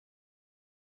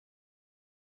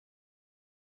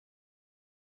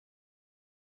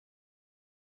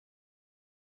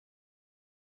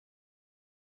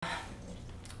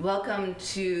Welcome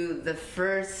to the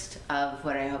first of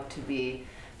what I hope to be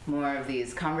more of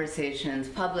these conversations,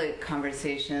 public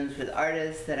conversations with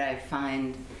artists that I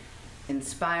find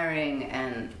inspiring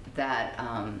and that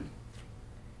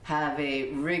have a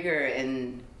rigor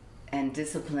and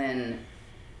discipline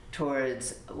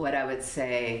towards what I would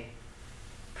say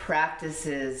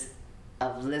practices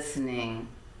of listening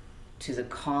to the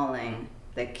calling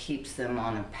that keeps them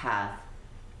on a path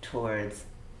towards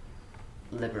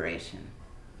liberation.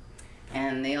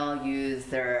 And they all use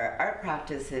their art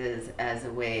practices as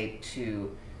a way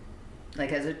to,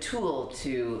 like as a tool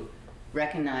to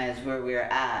recognize where we're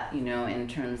at, you know, in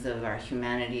terms of our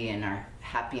humanity and our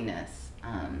happiness.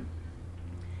 And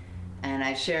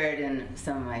I shared in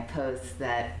some of my posts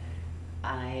that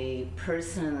I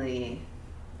personally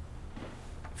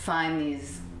find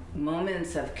these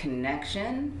moments of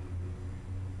connection,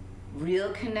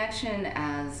 real connection,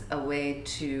 as a way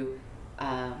to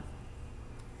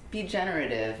be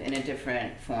generative in a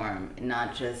different form,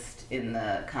 not just in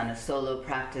the kind of solo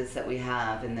practice that we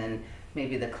have, and then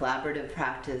maybe the collaborative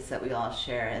practice that we all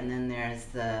share, and then there's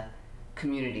the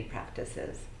community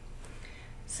practices.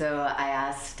 So I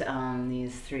asked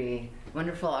these three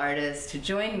wonderful artists to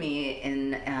join me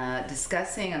in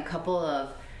discussing a couple of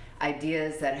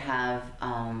ideas that have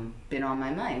been on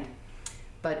my mind.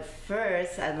 But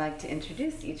first, I'd like to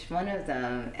introduce each one of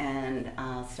them, and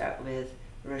I'll start with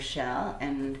Rochelle.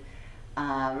 And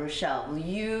Rochelle, will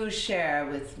you share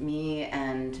with me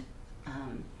and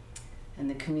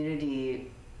the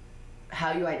community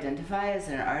how you identify as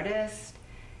an artist,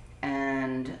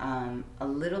 and a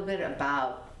little bit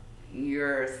about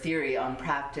your theory on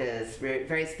practice,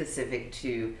 very specific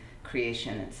to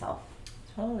creation itself?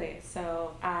 Totally.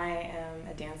 So I am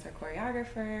a dancer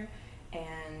choreographer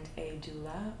and a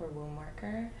doula or womb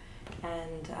worker,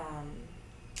 and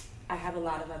I have a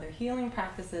lot of other healing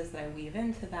practices that I weave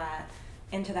into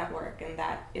that work, and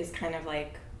that is kind of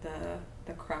like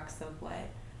the crux of what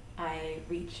I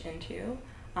reach into.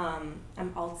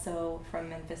 I'm also from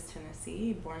Memphis,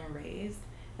 Tennessee, born and raised,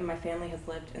 and my family has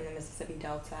lived in the Mississippi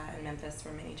Delta and Memphis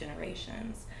for many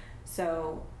generations.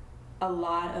 So a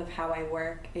lot of how I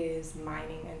work is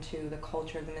mining into the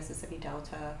culture of the Mississippi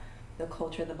Delta, the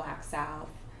culture of the Black South,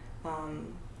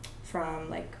 from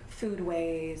like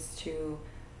foodways to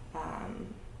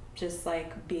just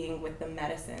like being with the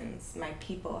medicines my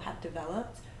people have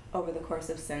developed over the course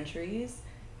of centuries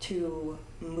to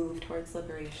move towards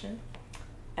liberation.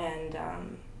 And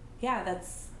yeah,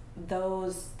 that's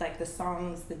those, like the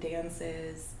songs, the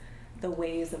dances, the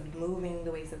ways of moving,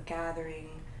 the ways of gathering,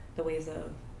 the ways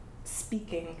of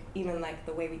speaking, even like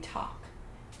the way we talk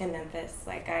in Memphis.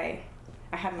 Like I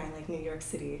have my like New York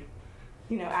City,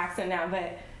 you know, accent now,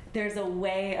 but there's a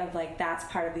way of like, that's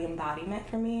part of the embodiment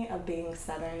for me of being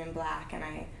Southern and Black, and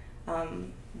I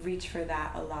reach for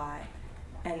that a lot,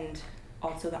 and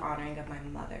also the honoring of my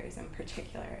mothers in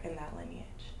particular in that lineage.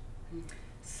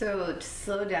 So to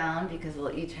slow down, because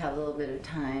we'll each have a little bit of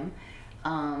time,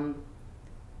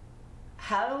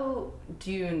 how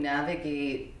do you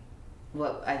navigate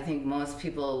what I think most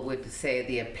people would say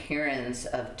the appearance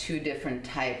of two different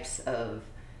types of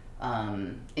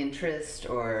interest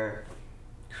or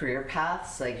career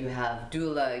paths? Like you have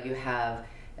doula, you have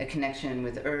a connection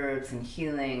with herbs and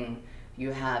healing,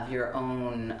 you have your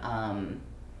own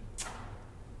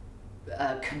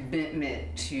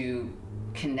commitment to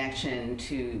connection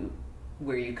to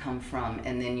where you come from,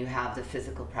 and then you have the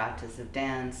physical practice of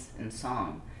dance and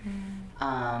song.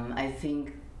 I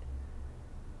think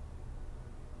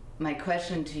my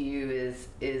question to you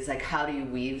is like, how do you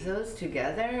weave those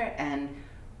together, and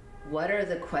what are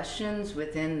the questions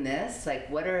within this? Like,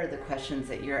 what are the questions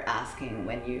that you're asking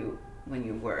when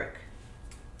you work?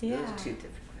 Yeah. Those two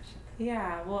different questions.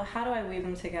 Yeah, well, how do I weave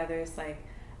them together is like,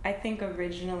 I think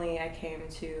originally I came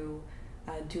to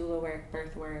doula work,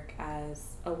 birth work,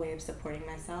 as a way of supporting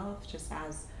myself, just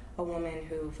as a woman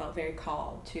who felt very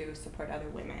called to support other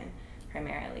women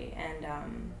primarily. And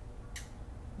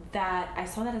that I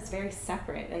saw that as very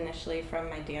separate initially from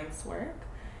my dance work.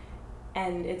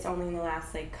 And it's only in the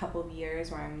last like couple of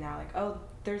years where I'm now like, oh,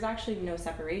 there's actually no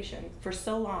separation. For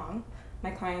so long,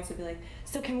 my clients would be like,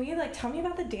 so can we like, tell me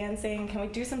about the dancing? Can we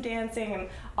do some dancing and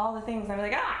all the things? And I'm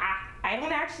like, I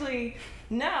don't actually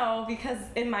know, because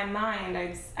in my mind,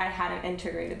 I hadn't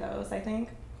integrated those, I think.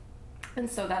 And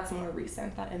so that's more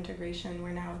recent, that integration,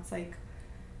 where now it's like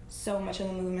so much of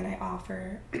the movement I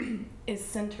offer is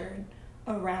centered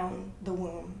around the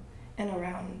womb and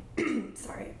around,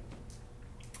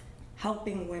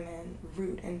 helping women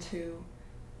root into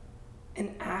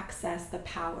and access the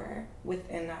power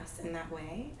within us in that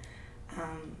way.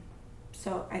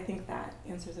 So I think that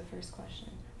answers the first question.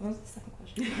 What was the second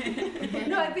question?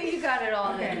 No, I think you got it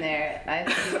all in there. I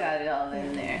think you got it all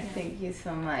in there. Yeah. Thank you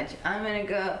so much. I'm gonna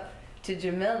go to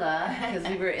Jamila because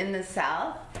we were in the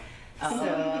South.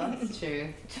 So it's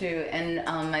true. True. And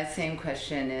my same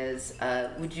question is,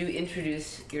 would you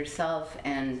introduce yourself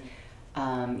and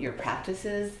your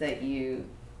practices that you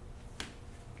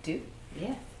do?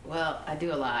 Yeah. Well, I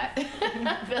do a lot.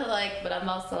 I feel like, but I'm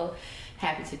also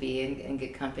happy to be in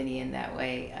good company in that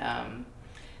way.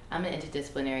 I'm an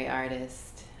interdisciplinary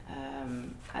artist.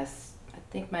 I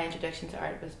think my introduction to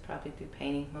art was probably through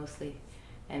painting mostly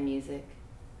and music.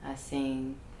 I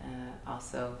sing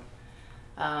also.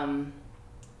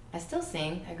 I still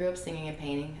sing. I grew up singing and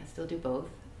painting. I still do both.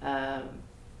 But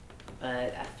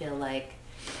I feel like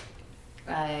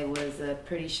I was a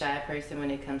pretty shy person when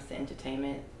it comes to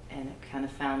entertainment, and I kind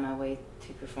of found my way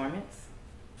to performance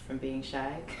from being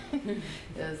shy. It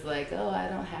was like, oh, I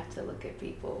don't have to look at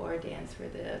people or dance for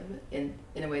them in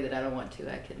a way that I don't want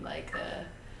to. I can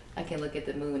look at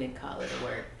the moon and call it a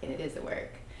work, and it is a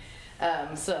work.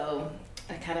 So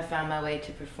I kind of found my way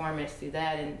to performance through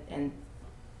that, and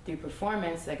through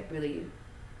performance, I really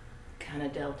kind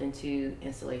of delved into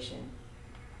installation.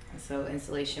 And so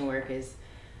installation work is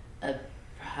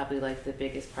probably like the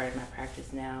biggest part of my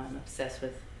practice now. I'm obsessed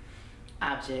with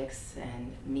objects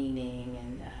and meaning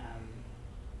and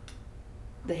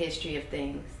the history of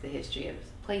things, the history of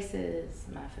places,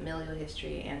 my familial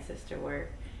history, ancestor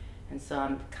work. And so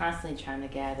I'm constantly trying to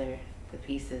gather the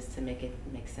pieces to make it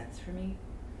make sense for me.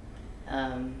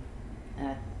 And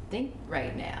I think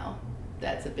right now,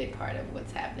 that's a big part of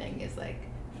what's happening, is like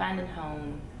finding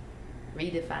home,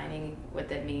 redefining what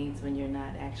that means when you're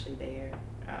not actually there,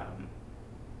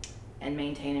 and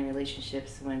maintaining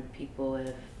relationships when people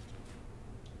have,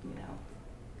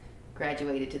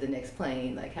 graduated to the next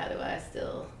plane. Like, how do I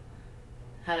still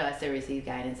receive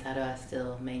guidance? How do I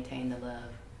still maintain the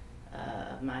love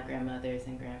of my grandmothers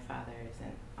and grandfathers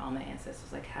and all my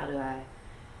ancestors? Like, how do I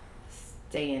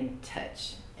stay in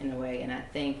touch in a way? And I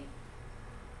think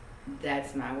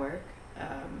that's my work.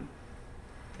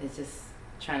 It's just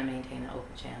trying to maintain an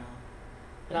open channel,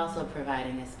 but also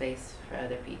providing a space for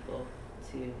other people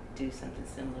to do something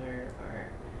similar,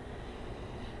 or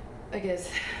I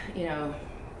guess,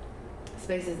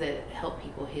 spaces that help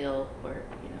people heal, or,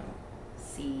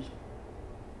 see,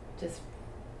 just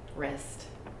rest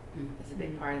is a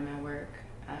big part of my work.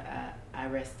 I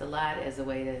rest a lot as a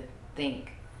way to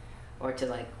think, or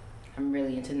to I'm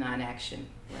really into non-action,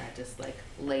 where I just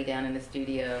lay down in the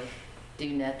studio, do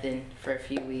nothing for a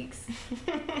few weeks,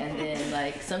 and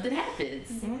then something happens.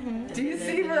 Do you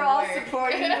see we're all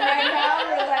supporting you right now?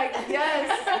 We're like, yes.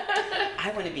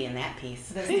 I want to be in that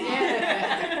piece.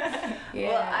 Yeah.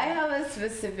 Well, I have a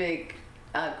specific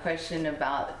question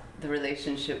about the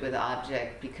relationship with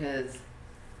object, because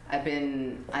I have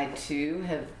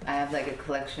a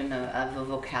collection of a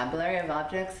vocabulary of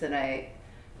objects that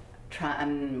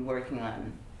I'm working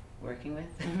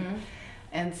with. Mm-hmm.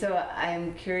 And so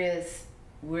I'm curious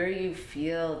where you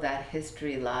feel that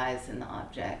history lies in the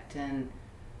object, and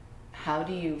how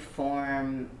do you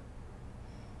form?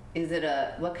 Is it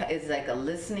a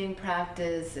listening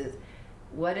practice?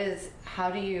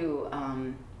 How do you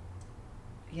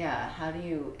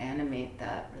animate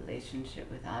that relationship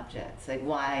with objects? Like,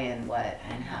 why and what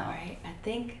and how? Right. I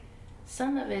think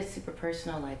some of it is super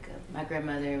personal. My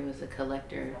grandmother was a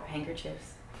collector of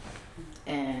handkerchiefs,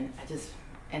 and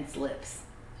slips.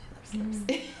 She loves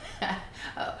slips.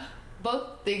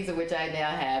 Both things of which I now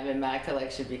have in my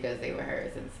collection because they were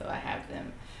hers, and so I have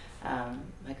them.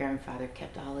 My grandfather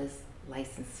kept all his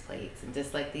license plates, and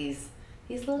just these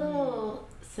little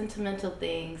sentimental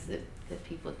things that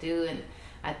people do, and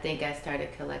I think I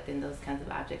started collecting those kinds of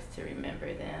objects to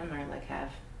remember them, or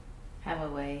have a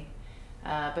way.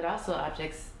 But also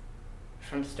objects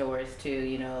from stores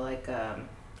too,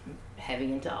 heavy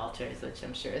into altars, which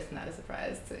I'm sure is not a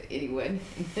surprise to anyone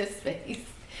in this space.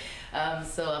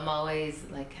 So I'm always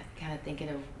kind of thinking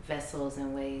of vessels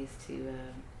and ways to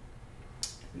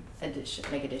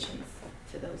make additions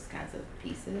to those kinds of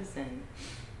pieces, and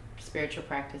spiritual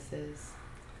practices.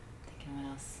 Thinking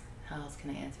how else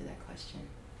can I answer that question?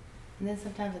 And then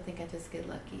sometimes I think I just get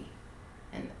lucky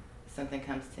and something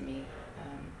comes to me.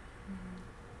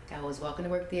 I was walking to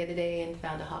work the other day and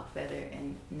found a hawk feather,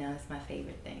 and now it's my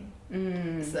favorite thing.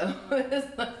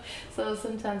 So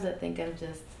sometimes I think I'm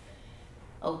just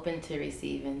open to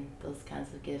receiving those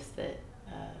kinds of gifts that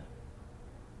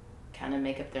kind of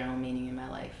make up their own meaning in my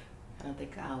life. I don't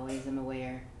think I always am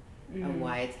aware of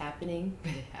why it's happening,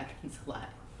 but it happens a lot.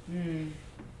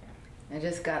 I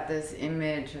just got this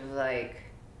image of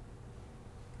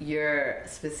your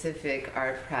specific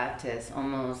art practice,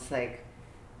 almost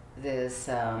this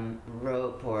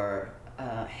rope or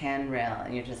handrail,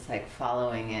 and you're just like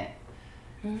following it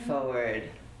forward.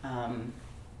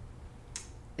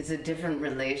 It's a different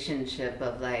relationship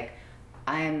of like,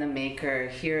 I am the maker,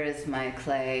 here is my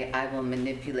clay, I will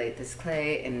manipulate this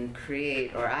clay and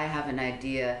create, or I have an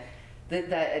idea.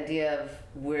 That idea of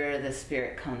where the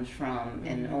spirit comes from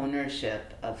and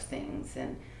ownership of things,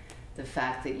 and the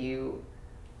fact that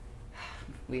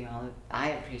I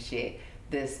appreciate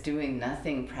this doing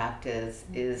nothing practice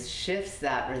shifts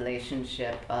that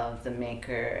relationship of the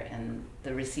maker and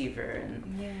the receiver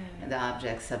and the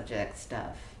object subject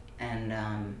stuff. And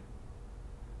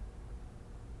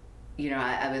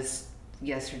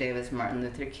yesterday was Martin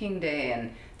Luther King Day,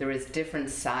 and there was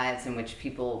different sides in which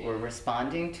people were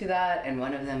responding to that, and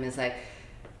one of them is like,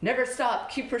 never stop,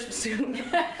 keep pursuing,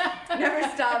 never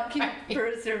stop, keep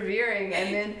persevering.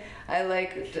 And then I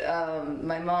liked,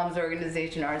 my mom's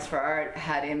organization, Arts for Art,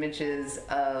 had images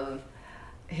of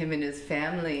him and his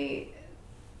family,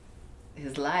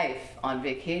 his life on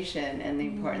vacation, and the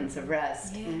importance of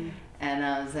rest. Yeah. And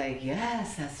I was like,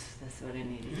 yes, that's what I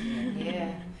needed to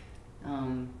hear.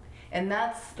 Yeah. And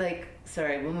that's like,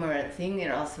 sorry, one more thing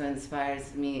that also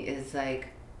inspires me is like,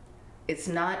 it's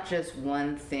not just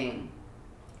one thing.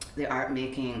 The art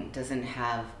making doesn't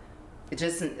have, it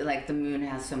just, like the moon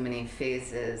has so many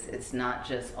phases, it's not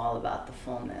just all about the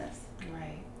fullness.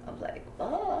 Right. Of like,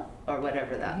 oh, or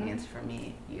whatever that means for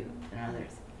me, you, and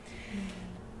others.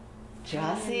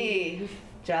 Djassi,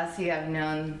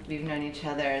 we've known each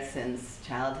other since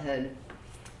childhood,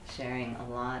 sharing a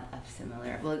lot of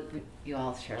similar, you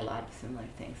all share a lot of similar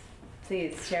things.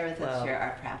 Please share with us your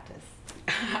art practice.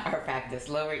 Our practice,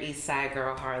 Lower East Side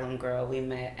girl, Harlem girl. We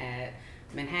met at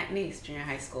Manhattan East Junior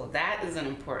High School. That is an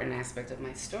important aspect of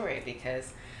my story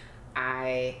because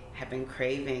I have been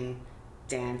craving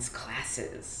dance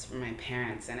classes from my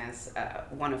parents, and as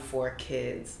one of 4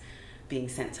 kids being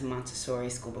sent to Montessori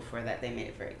school before that, they made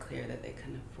it very clear that they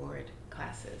couldn't afford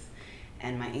classes.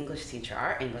 And my English teacher,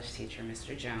 our English teacher,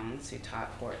 Mr. Jones, who taught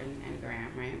Horton and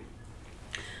Graham, right,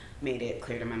 made it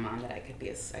clear to my mom that I could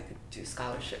do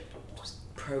scholarship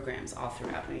programs all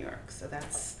throughout New York. So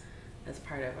that's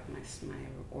part of my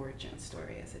origin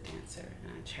story as a dancer,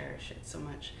 and I cherish it so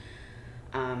much.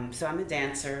 So I'm a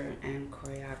dancer and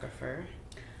choreographer.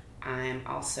 I'm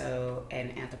also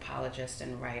an anthropologist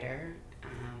and writer,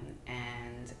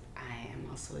 and I am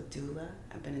also a doula.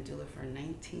 I've been a doula for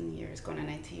 19 years, going on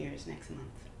 19 years next month.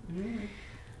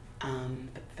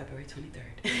 February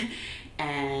 23rd.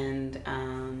 And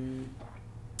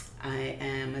I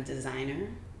am a designer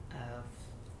of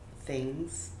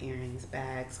things, earrings,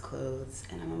 bags, clothes,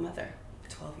 and I'm a mother, a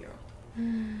 12-year-old.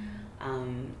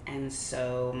 And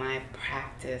so my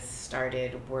practice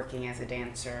started working as a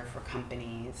dancer for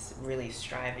companies, really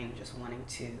striving, just wanting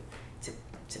to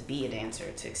be a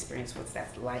dancer, to experience what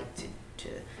that's like to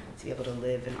be able to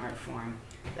live an art form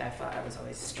that I felt I was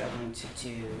always struggling to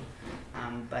do.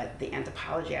 But the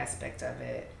anthropology aspect of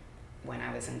it, when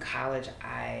I was in college,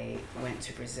 I went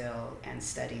to Brazil and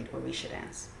studied Orisha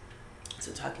dance.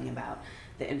 So talking about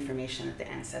the information that the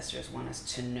ancestors want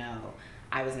us to know.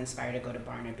 I was inspired to go to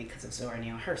Barnard because of Zora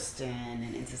Neale Hurston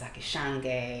and Ntozake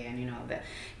Shange and, the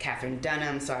Catherine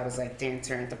Dunham. So I was like,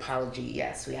 dancer, anthropology,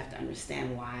 yes, we have to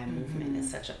understand why movement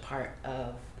is such a part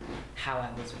of how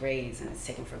I was raised, and it's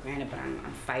taken for granted, but I'm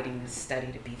fighting this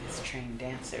study to be this trained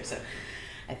dancer. So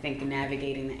I think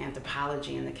navigating the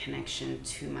anthropology and the connection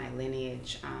to my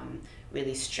lineage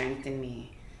really strengthened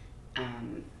me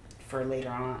for later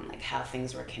on, like how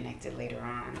things were connected later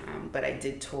on. But I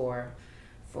did tour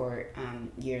for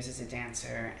years as a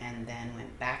dancer, and then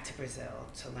went back to Brazil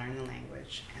to learn the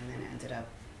language, and then ended up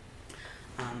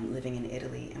living in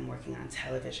Italy and working on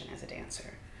television as a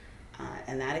dancer.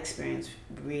 And that experience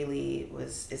really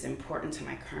is important to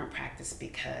my current practice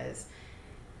because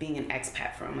being an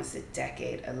expat for almost a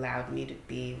decade allowed me to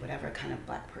be whatever kind of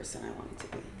Black person I wanted to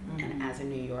be. And as a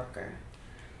New Yorker,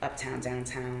 uptown,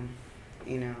 downtown,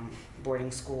 boarding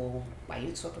school, why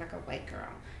you talk like a white girl?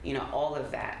 All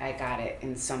of that, I got it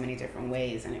in so many different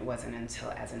ways, and it wasn't until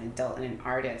as an adult and an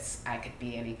artist I could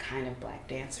be any kind of Black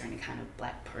dancer, any kind of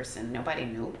Black person. Nobody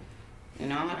knew.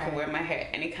 I could wear my hair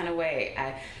any kind of way.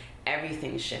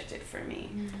 Everything shifted for me,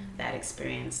 that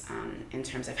experience, in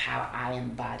terms of how I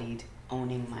embodied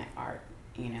owning my art,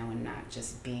 and not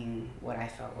just being what I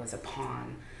felt was a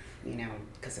pawn,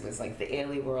 because it was like the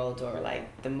Ailey world or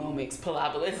like the Momix,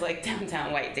 Pilabolis, like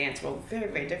downtown white dance world, very,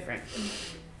 very different.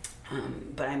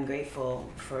 But I'm grateful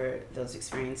for those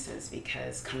experiences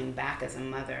because coming back as a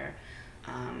mother,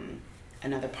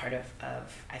 another part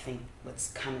of I think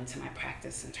what's come into my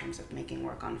practice in terms of making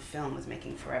work on film was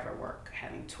making forever work.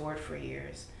 Having toured for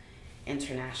years,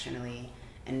 internationally,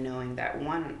 and knowing that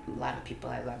one, a lot of people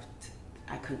I loved,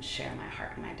 I couldn't share my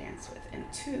heart and my dance with, and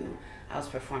two, I was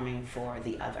performing for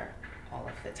the other all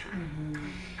of the time. Mm-hmm.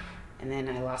 And then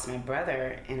I lost my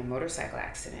brother in a motorcycle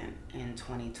accident in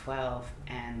 2012,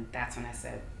 and that's when I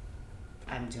said,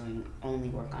 I'm doing only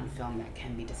work on film that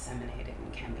can be disseminated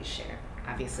and can be shared.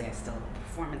 Obviously, I still am a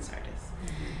performance artist,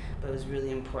 but it was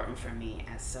really important for me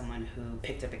as someone who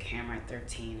picked up a camera at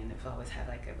 13 and have always had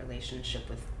like a relationship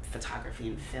with photography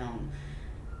and film.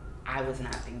 I was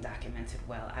not being documented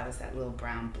well. I was that little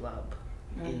brown blub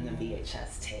in the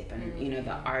VHS tape, and you know,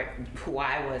 the art, who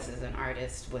I was as an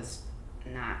artist was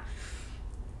not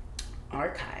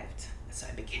archived. So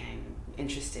I became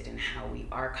interested in how we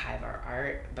archive our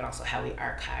art, but also how we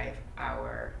archive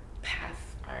our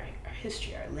path, our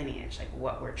history, our lineage, like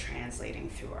what we're translating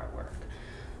through our work.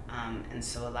 And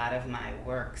so a lot of my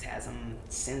work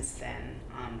since then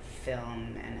on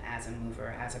film and as a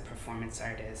mover, as a performance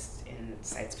artist in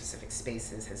site-specific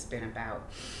spaces has been about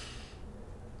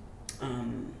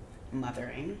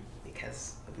mothering,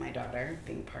 because of my daughter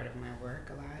being part of my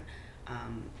work a lot,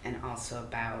 and also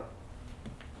about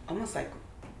almost like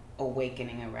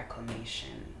awakening a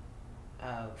reclamation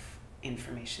of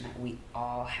information that we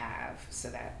all have, so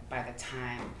that by the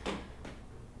time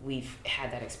we've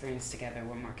had that experience together,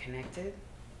 we're more connected,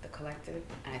 the collective,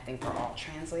 and I think we're all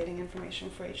translating information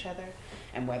for each other.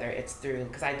 And whether it's through,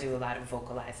 because I do a lot of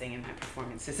vocalizing in my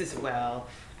performances as well,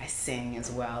 I sing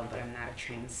as well, but I'm not a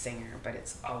trained singer, but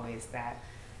it's always that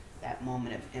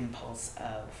moment of impulse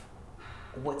of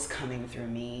what's coming through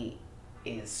me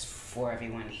is for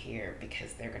everyone here,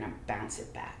 because they're gonna bounce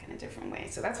it back in a different way.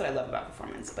 So that's what I love about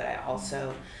performance, but I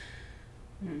also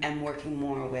am working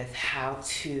more with how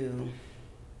to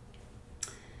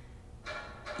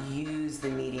use the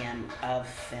medium of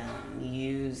film,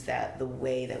 use that the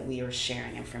way that we are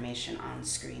sharing information on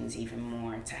screens even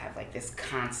more, to have like this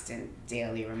constant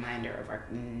daily reminder of our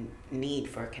need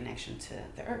for a connection to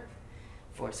the earth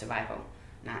for survival,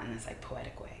 not in this like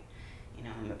poetic way. You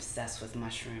know, I'm obsessed with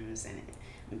mushrooms, and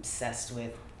I'm obsessed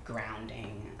with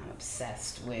grounding. I'm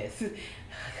obsessed with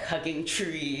hugging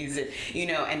trees, and, you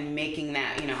know, and making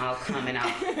that, you know, I'll come and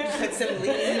I'll put some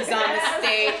leaves on the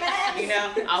stage, you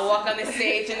know, I'll walk on the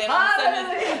stage and then all of a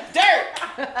sudden,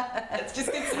 dirt! Let's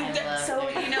just get some dirt. So,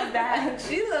 you know, that.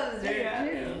 She loves dirt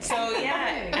too. So,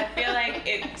 yeah, I feel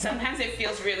like sometimes it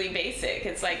feels really basic.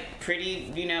 It's like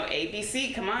pretty, you know,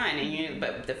 ABC, come on. And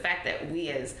but the fact that we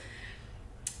as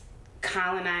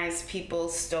colonized people,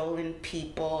 stolen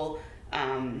people,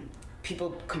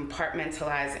 people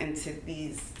compartmentalize into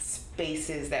these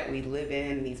spaces that we live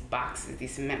in, these boxes,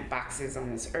 these cement boxes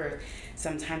on this earth.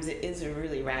 Sometimes it is a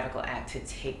really radical act to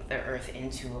take the earth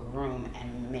into a room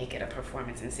and make it a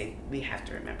performance and say, we have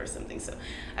to remember something. So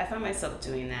I find myself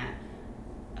doing that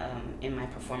in my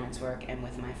performance work and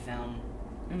with my film,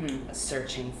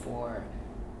 searching for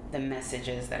the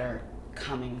messages that are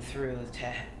coming through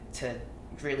to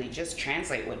really just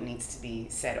translate what needs to be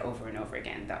said over and over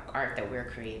again. The art that we're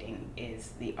creating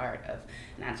is the art of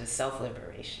not just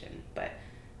self-liberation, but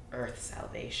earth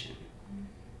salvation.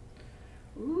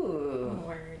 Ooh.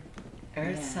 Word.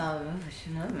 Earth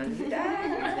salvation.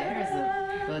 There's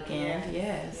a bookend.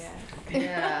 Yes.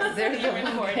 Yeah. There's a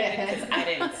recorded because I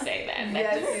didn't say that.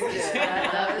 Yes, you did.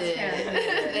 I loved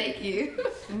it. Thank you.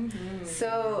 Mm-hmm.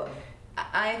 So,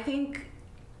 I think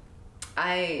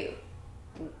I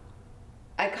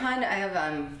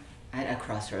have at a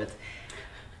crossroads.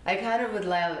 I kind of would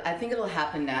love, I think it'll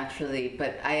happen naturally,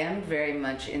 but I am very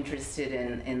much interested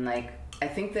in like, I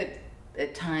think that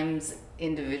at times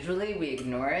individually we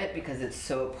ignore it because it's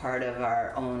so part of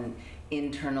our own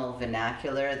internal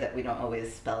vernacular that we don't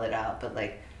always spell it out. But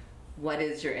like, what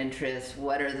is your interest?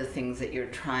 What are the things that you're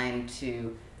trying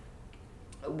to,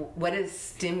 what is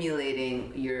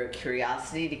stimulating your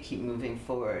curiosity to keep moving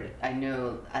forward? I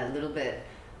know a little bit,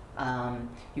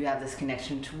 you have this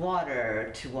connection to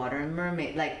water and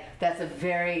mermaid. Like, that's a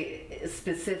very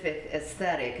specific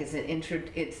aesthetic.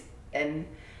 And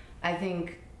I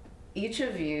think each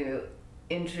of you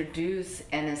introduce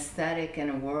an aesthetic in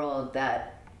a world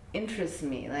that interests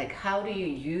me. Like, how do you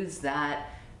use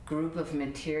that group of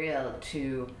material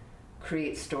to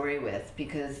create story with?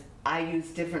 Because I use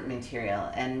different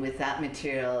material, and with that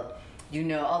material, you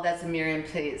know, oh, that's a Miriam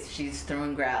place, she's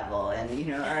throwing gravel, and, you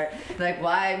know, or, like,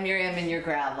 why Miriam in your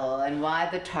gravel, and why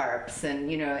the tarps,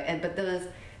 and, you know, but those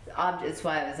objects,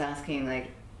 why I was asking,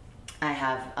 like, I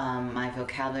have my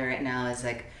vocabulary right now is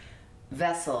like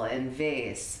vessel and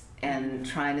vase, and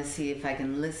trying to see if I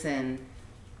can listen,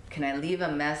 can I leave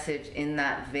a message in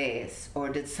that vase, or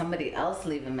did somebody else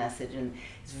leave a message? And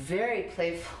it's very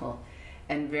playful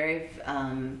and very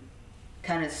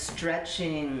kind of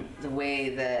stretching the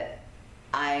way that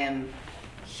I am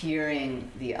hearing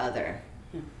the other.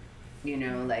 You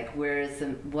know, like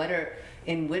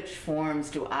in which forms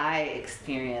do I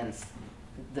experience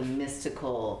the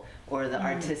mystical or the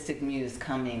artistic muse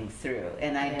coming through?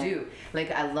 And I do.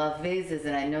 Like, I love vases,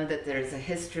 and I know that there's a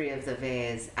history of the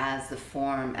vase as the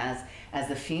form, as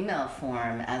the female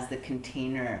form, as the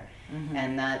container.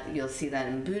 And that you'll see that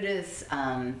in Buddhist,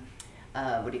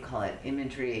 what do you call it,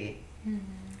 imagery,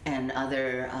 and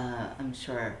other, I'm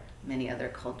sure, many other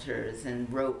cultures.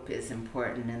 And rope is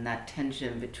important, and that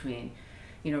tension between,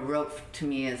 you know, rope to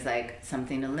me is like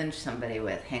something to lynch somebody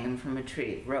with, hang them from a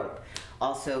tree, rope.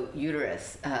 Also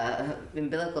uterus,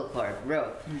 umbilical cord,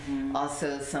 rope.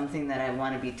 Also something that I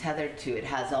want to be tethered to. It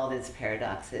has all these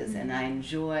paradoxes, and I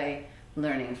enjoy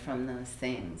learning from those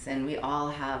things. And we all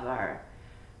have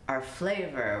our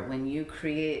flavor. When you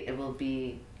create, it will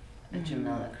be a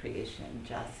Jamila creation,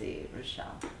 Djassi,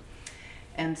 Rochelle.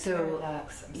 And so,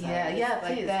 paradox. please,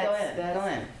 like go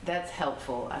in. That's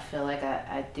helpful. I feel like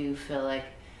I do feel like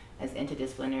as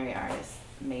interdisciplinary artists,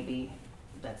 maybe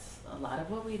that's a lot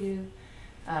of what we do.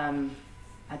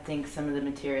 I think some of the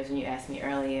materials, when you asked me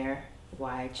earlier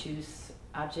why I choose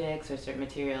objects or certain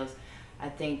materials, I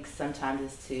think sometimes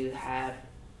it's to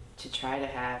try to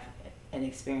have an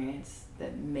experience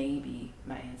that maybe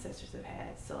my ancestors have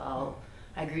had. So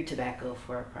I grew tobacco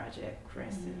for a project, for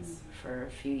instance, for a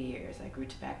few years. I grew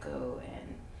tobacco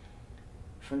and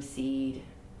from seed,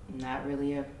 not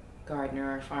really a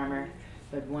gardener or a farmer,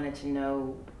 but wanted to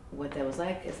know what that was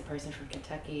like as a person from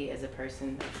Kentucky, as a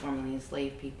person who formerly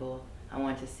enslaved people. I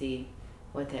wanted to see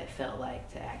what that felt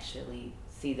like, to actually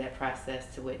see that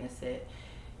process, to witness it.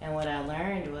 And what I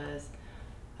learned was,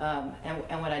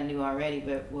 and what I knew already,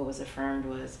 but what was affirmed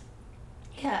was,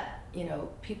 you know,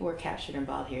 people were captured and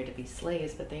brought here to be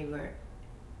slaves, but they were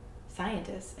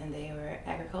scientists and they were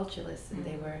agriculturalists and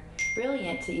they were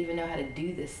brilliant to even know how to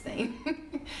do this thing.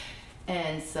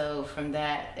 And so from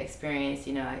that experience,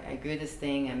 you know, I grew this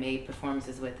thing, I made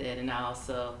performances with it, and I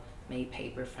also made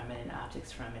paper from it and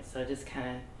objects from it. So it just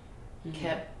kind of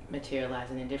kept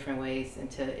materializing in different ways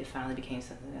until it finally became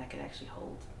something that I could actually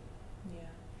hold. Yeah.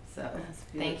 So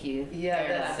thank you. Yeah,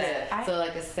 that's it. So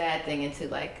like a sad thing into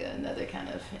like another kind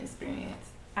of experience.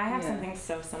 I have something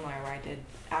so similar where I did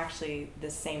actually the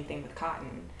same thing with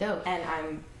cotton. Dope. And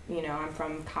I'm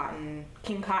from Cotton,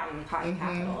 King Cotton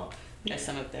capital. There's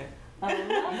some up there.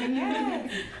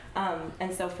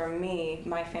 And so for me,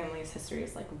 my family's history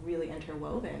is like really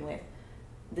interwoven with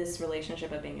this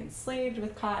relationship of being enslaved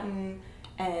with cotton,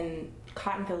 and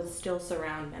cotton fields still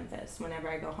surround Memphis whenever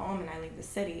I go home and I leave the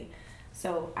city.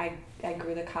 So I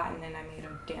grew the cotton and I made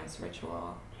a dance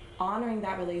ritual honoring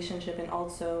that relationship, and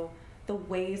also the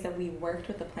ways that we worked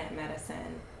with the plant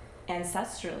medicine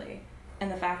ancestrally.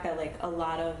 And the fact that like a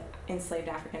lot of enslaved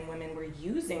African women were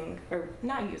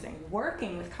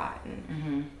working with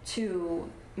cotton to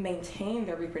maintain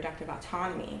their reproductive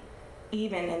autonomy,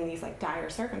 even in these like dire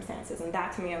circumstances. And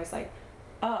that to me, I was like,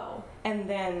 oh. And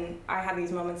then I had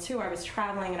these moments too where I was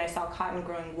traveling and I saw cotton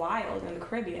growing wild in the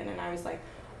Caribbean, and I was like,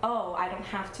 oh, I don't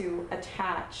have to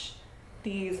attach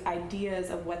these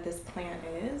ideas of what this plant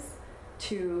is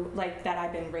to like that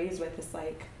I've been raised with, this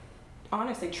like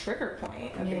honestly trigger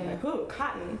point of being like, ooh,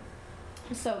 cotton.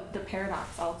 So the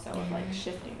paradox also of like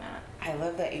shifting that. I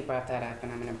love that you brought that up,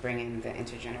 and I'm going to bring in the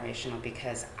intergenerational,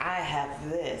 because I have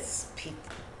this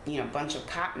bunch of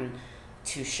cotton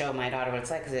to show my daughter what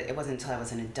it's like, because it wasn't until I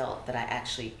was an adult that I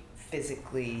actually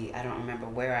physically, I don't remember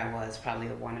where I was, probably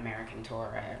the one American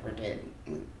tour I ever did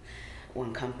with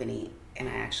one company, and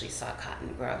I actually saw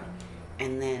cotton grow.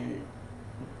 And then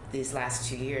these last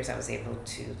 2 years, I was able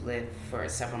to live for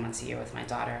several months a year with my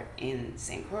daughter in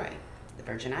St. Croix, the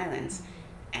Virgin Islands,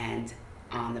 and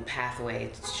on the pathway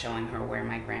to showing her where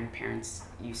my grandparents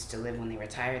used to live when they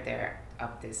retired there,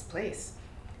 up this place,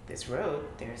 this road,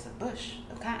 there's a bush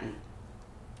of cotton.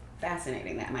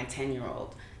 Fascinating that my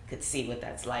 10-year-old could see what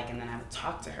that's like, and then I would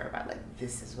talk to her about like,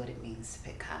 this is what it means to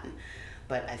pick cotton.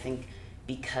 But I think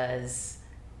because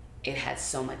it had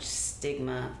so much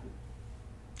stigma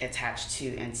attached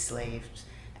to enslaved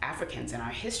Africans in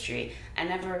our history, I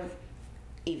never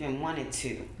even wanted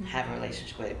to have a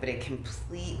relationship with it, but it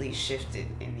completely shifted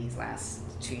in these last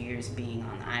 2 years being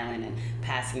on the island and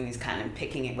passing these kind of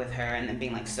picking it with her, and then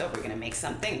being like, so we're gonna make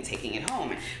something, and taking it home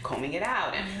and combing it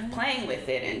out and playing with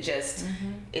it, and just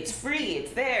it's free,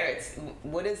 it's there, it's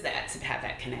what is that, to have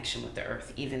that connection with the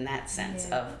earth, even that sense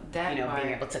of that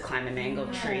being able to climb a mango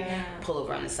tree, pull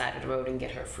over on the side of the road and get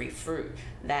her free fruit.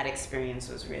 That experience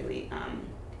was really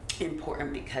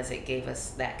important, because it gave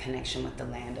us that connection with the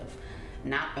land of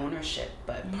not ownership,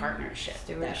 but partnership.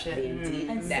 Stewardship. And That are seeing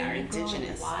it growing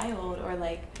indigenous. wild, or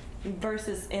like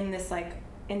versus in this like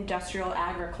industrial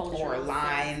agriculture Or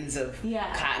lines of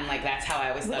cotton, like that's how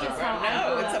I always thought of it.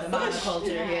 No, it's a bush.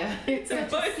 Culture, yeah. It's a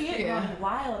bush. To see it growing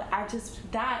wild,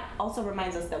 that also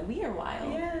reminds us that we are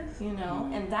wild. Yes. You know,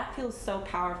 and that feels so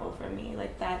powerful for me,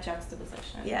 like that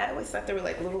juxtaposition. Yeah, I always thought there were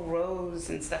like little rows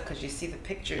and stuff because you see the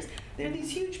pictures. There are these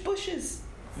huge bushes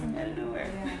out of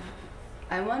nowhere. Yeah.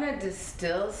 I want to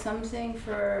distill something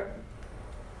for.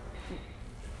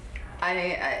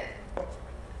 I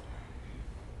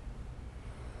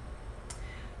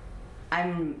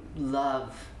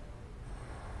love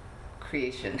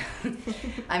creation.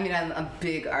 I mean, I'm a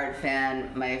big art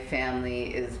fan. My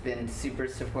family has been super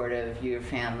supportive. Your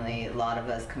family, a lot of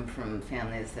us come from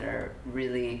families that are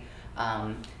really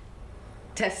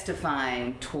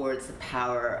testifying towards the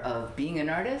power of being an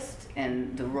artist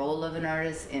and the role of an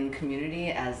artist in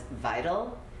community as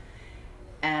vital.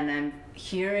 And I'm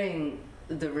hearing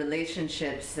the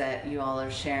relationships that you all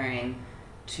are sharing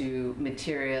to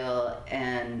material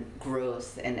and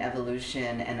growth and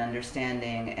evolution and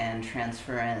understanding and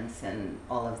transference and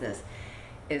all of this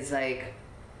is like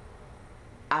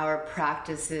our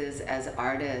practices as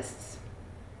artists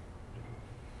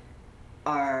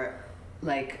are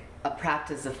like a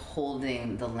practice of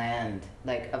holding the land,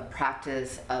 like a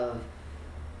practice of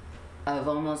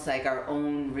almost like our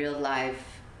own real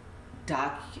life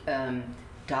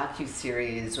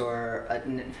docu-series or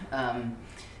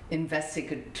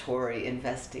investigatory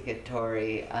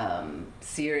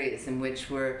series in which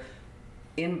we're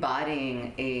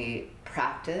embodying a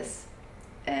practice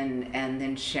and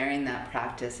then sharing that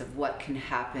practice of what can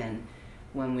happen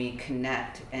when we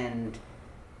connect. And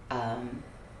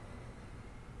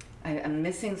I'm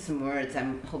missing some words.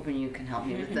 I'm hoping you can help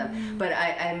me with them. But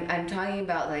I'm talking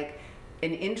about like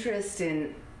an interest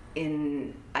in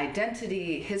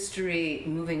identity, history,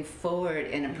 moving forward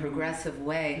in a progressive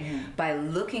way by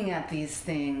looking at these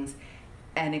things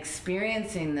and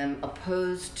experiencing them,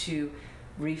 opposed to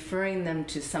referring them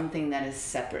to something that is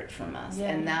separate from us.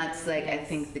 And that's like, I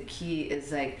think the key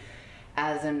is like,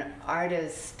 as an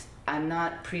artist, I'm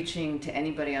not preaching to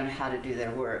anybody on how to do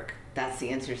their work. That's the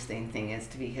interesting thing, is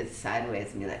to be his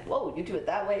sideways and be like, whoa, you do it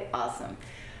that way? Awesome.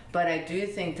 But I do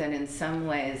think that in some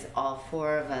ways, all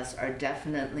four of us are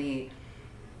definitely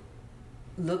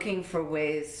looking for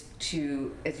ways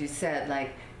to, as you said,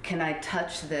 like, can I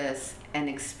touch this and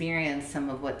experience some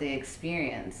of what they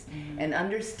experience and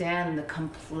understand the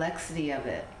complexity of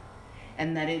it,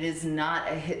 and that it is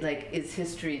not a hit, like, is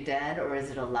history dead or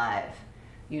is it alive?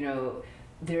 You know,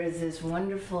 there is this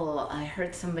wonderful, I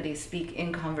heard somebody speak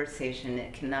in conversation,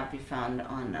 it cannot be found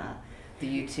on the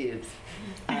YouTubes,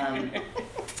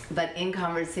 but in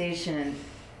conversation,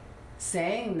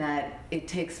 saying that it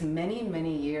takes many,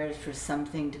 many years for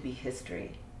something to be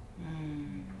history.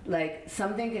 Like,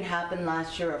 something could happen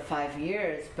last year or 5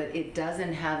 years, but it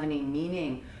doesn't have any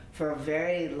meaning for a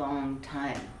very long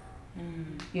time.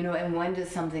 You know, and when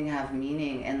does something have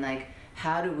meaning? And like,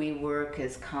 how do we work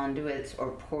as conduits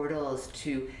or portals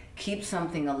to keep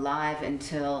something alive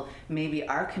until maybe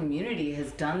our community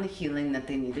has done the healing that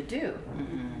they need to do?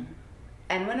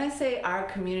 And when I say our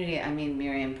community, I mean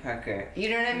Miriam Parker.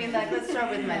 You know what I mean? Like, let's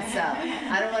start with myself.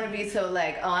 I don't want to be so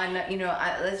like, oh, I'm not, you know,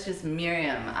 let's just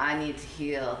Miriam, I need to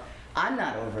heal. I'm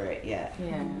not over it yet.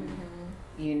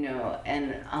 You know,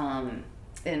 and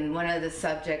one of the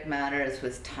subject matters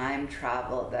was time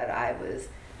travel that I was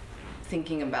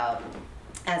thinking about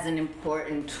as an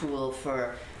important tool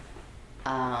for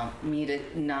me to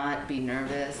not be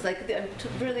nervous, like the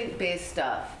really base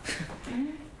stuff.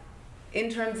 In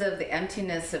terms of the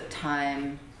emptiness of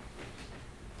time,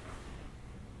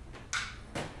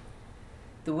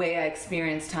 the way I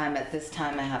experience time, at this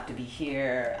time I have to be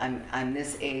here, I'm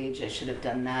this age, I should have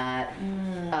done that.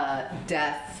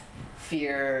 Death,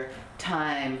 fear,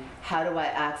 time, how do I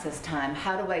access time?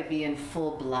 How do I be in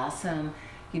full blossom?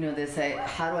 You know, this,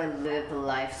 how do I live the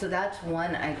life? So that's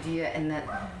one idea, and that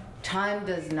time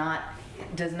does not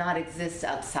exist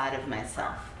outside of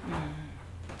myself.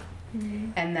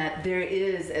 And that there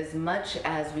is, as much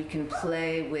as we can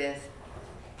play with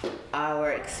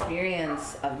our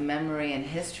experience of memory and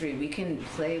history, we can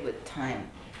play with time.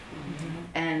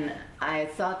 And I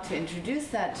thought to introduce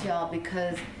that to y'all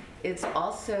because it's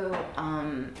also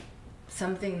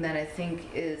something that I think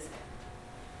is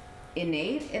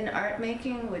innate in art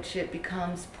making, which it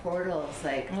becomes portals.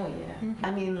 Like,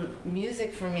 I mean,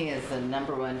 music for me is the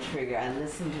 #1 trigger. I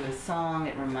listen to a song,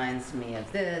 it reminds me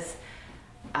of this.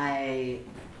 I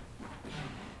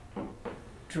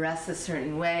dress a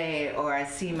certain way, or I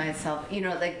see myself, you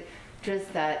know, like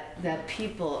just that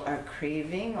people are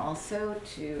craving also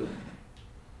to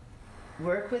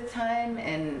work with time.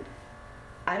 And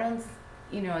I don't,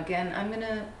 again, I'm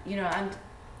gonna,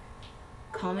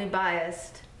 call me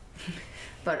biased,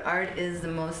 but art is the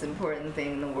most important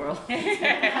thing in the world. You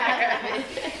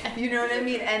know what I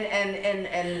mean?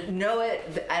 And know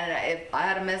it. And if I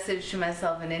had a message to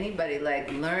myself and anybody,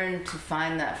 like, learn to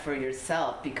find that for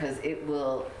yourself, because it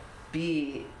will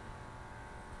be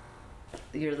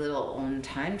your little own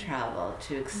time travel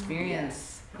to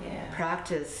experience.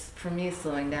 Practice for me,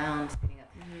 slowing down, speeding up.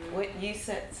 What you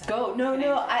said. Go. No.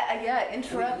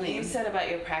 Interrupt me. You said about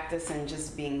your practice and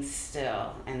just being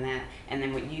still, and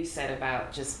then what you said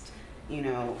about just,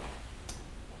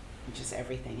 just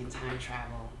everything in time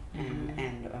travel,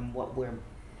 and what we're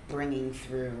bringing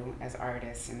through as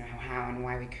artists, and how and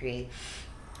why we create,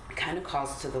 kind of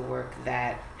calls to the work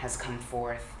that has come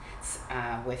forth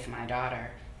with my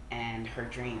daughter and her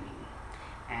dreaming.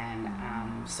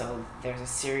 And so there's a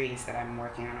series that I'm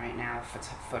working on right now,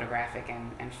 photographic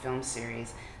and film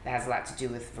series, that has a lot to do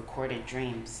with recorded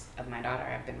dreams of my daughter.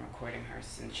 I've been recording her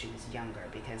since she was younger,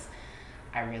 because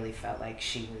I really felt like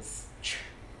she was,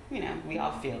 we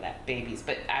all feel that, babies.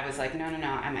 But I was like, no,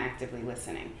 I'm actively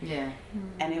listening. Yeah.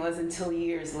 And it was until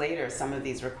years later, some of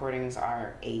these recordings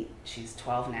are 8, she's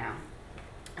 12 now,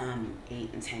 8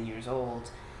 and 10 years old,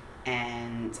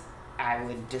 and I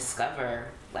would discover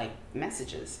like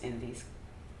messages in these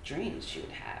dreams she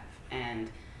would have. And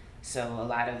so a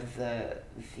lot of the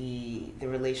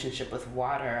relationship with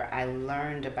water, I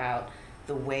learned about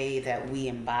the way that we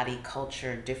embody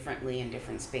culture differently in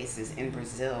different spaces in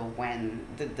Brazil, when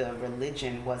the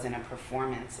religion wasn't a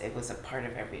performance, it was a part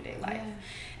of everyday life.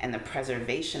 And the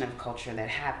preservation of culture that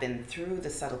happened through the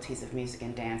subtleties of music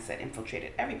and dance that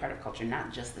infiltrated every part of culture,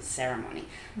 not just the ceremony.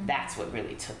 That's what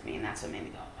really took me, and that's what made me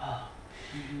go, oh.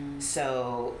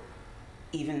 So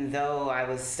even though I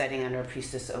was studying under a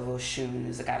priestess of Oshun,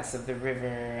 who's the goddess of the river,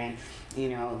 and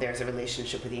there's a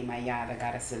relationship with Imaya, the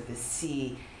goddess of the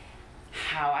sea,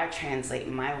 how I translate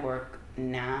my work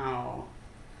now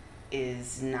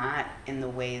is not in the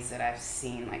ways that I've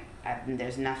seen. Like, I have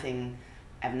nothing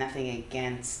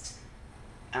against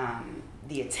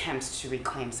the attempts to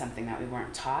reclaim something that we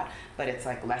weren't taught, but it's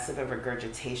like less of a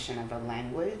regurgitation of a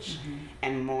language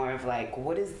and more of like,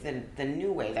 what is the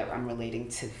new way that I'm relating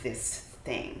to this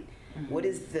thing? What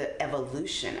is the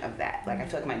evolution of that? Like, I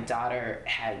feel like my daughter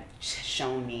had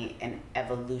shown me an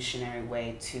evolutionary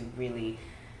way to really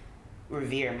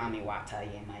revere Mami Wata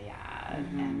Yemaya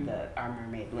and our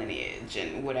mermaid lineage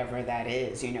and whatever that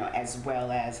is, as well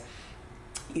as,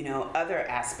 other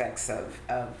aspects of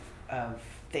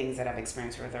things that I've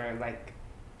experienced with her, like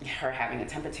her having a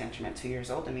temper tantrum at 2 years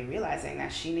old and me realizing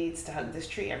that she needs to hug this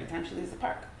tree every time she leaves the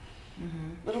park.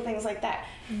 Little things like that.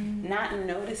 Not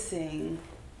noticing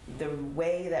the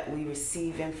way that we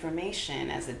receive information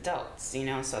as adults,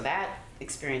 so that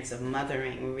experience of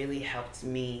mothering really helped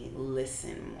me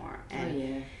listen more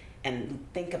and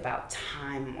think about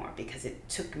time more, because it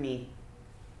took me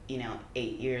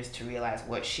 8 years to realize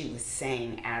what she was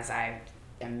saying as I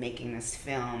am making this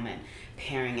film and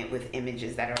pairing it with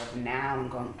images that are of now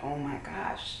and going, oh my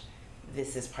gosh,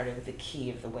 this is part of the key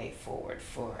of the way forward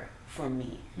for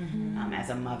me as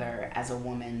a mother, as a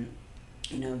woman,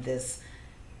 this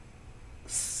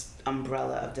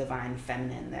umbrella of divine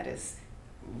feminine that is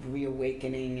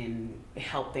reawakening and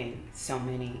helping so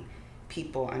many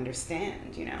people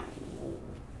understand,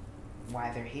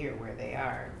 why they're here, where they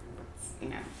are.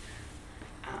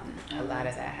 A lot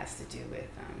of that has to do with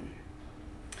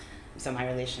so my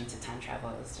relation to time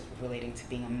travel is relating to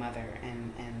being a mother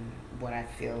and what I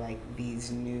feel like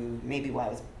these new, maybe why I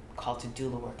was called to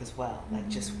doula work as well, like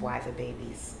just why the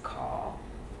babies call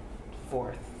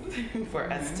forth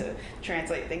for us to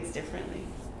translate things differently.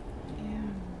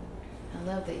 I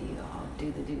love that you all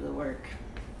do the doula work.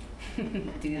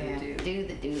 Do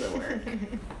the doula work.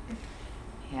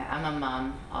 I'm a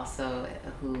mom also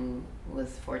who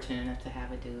was fortunate enough to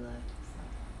have a doula.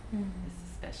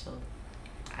 So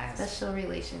it's a special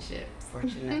relationship.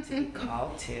 Fortunate to be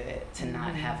called to it, to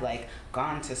not have like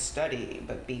gone to study,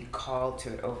 but be called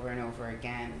to it over and over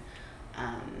again.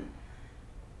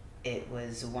 It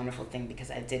was a wonderful thing,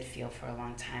 because I did feel for a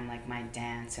long time like my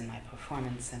dance and my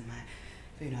performance and my,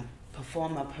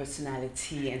 performer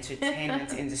personality,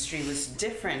 entertainment industry was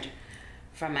different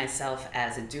from myself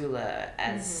as a doula,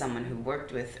 as someone who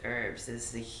worked with herbs,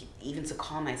 even to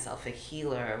call myself a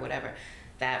healer or whatever.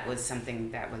 That was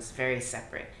something that was very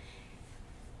separate.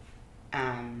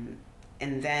 And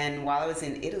then while I was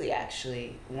in Italy,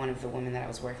 actually, one of the women that I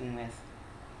was working with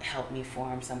help me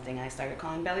form something I started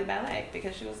calling belly ballet,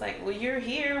 because she was like, well, you're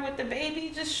here with the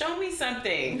baby, just show me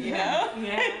something, you know?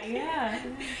 Yeah.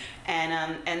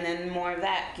 And then more of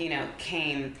that, you know,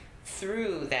 came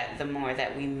through that, the more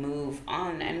that we move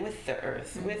on and with the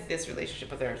earth, with this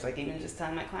relationship with earth, like even just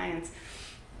telling my clients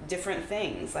different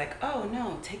things, like, oh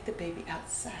no, take the baby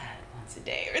outside once a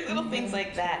day, or little things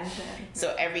like that.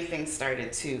 So everything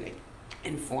started to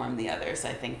inform the other. So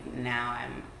I think now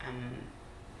I'm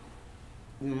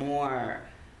more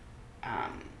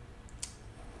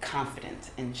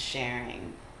confident in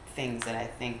sharing things that I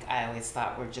think I always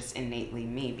thought were just innately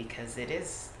me, because it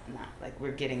is not. Like,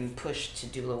 we're getting pushed to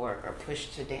doula work, or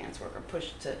pushed to dance work, or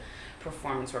pushed to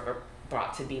performance work, or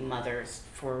brought to be mothers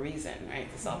for a reason, right?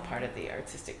 It's all part of the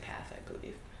artistic path, I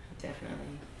believe.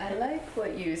 Definitely. I like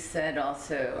what you said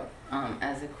also,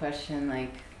 as a question,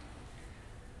 like,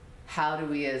 how do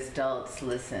we as adults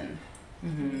listen?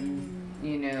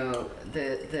 You know,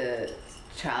 the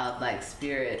childlike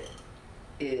spirit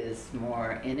is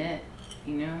more in it,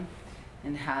 you know?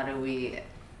 And how do we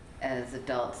as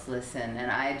adults listen?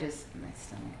 And I just, my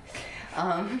stomach,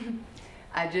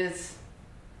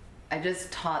 I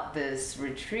just taught this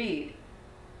retreat.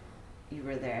 You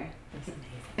were there.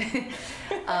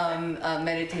 A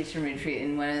meditation retreat,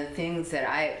 and one of the things that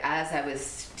as I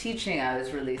was teaching, I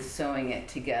was really sewing it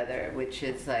together, which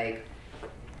is like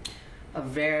a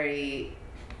very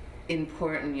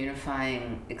important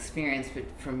unifying experience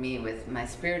for me with my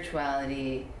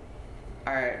spirituality,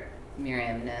 art,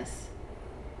 Miriamness,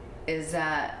 is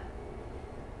that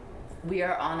we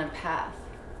are on a path.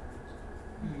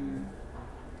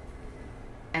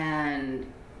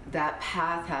 And that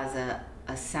path has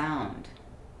a sound,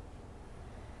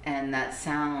 and that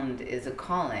sound is a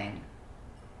calling,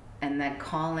 and that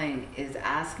calling is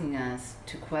asking us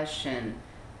to question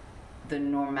the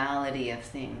normality of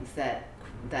things.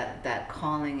 That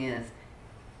calling is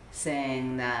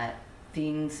saying that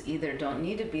things either don't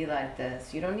need to be like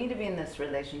this, you don't need to be in this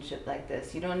relationship like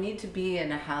this, you don't need to be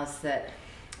in a house that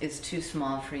is too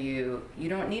small for you, you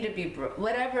don't need to be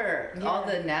whatever, all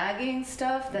the nagging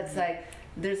stuff that's like,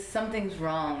 there's something's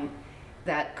wrong.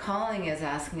 That calling is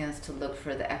asking us to look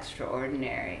for the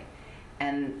extraordinary.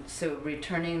 And so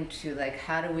returning to, like,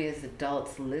 how do we as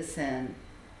adults listen?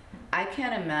 I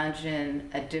can't imagine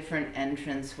a different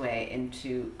entranceway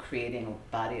into creating a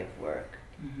body of work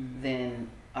than,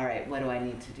 all right, what do I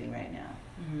need to do right now?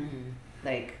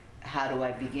 Like, how do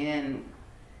I begin?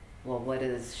 Well, what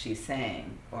is she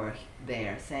saying, or they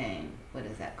are saying? What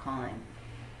is that calling?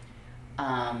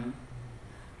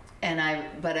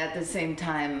 But at the same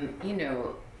time, you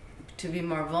know, to be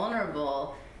more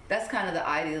vulnerable, that's kind of the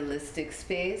idealistic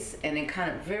space, and it kind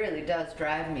of really does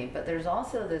drive me. But there's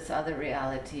also this other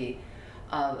reality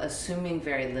of assuming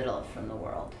very little from the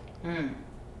world.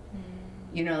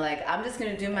 You know, like, I'm just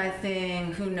gonna do my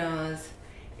thing, who knows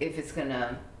if it's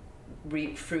gonna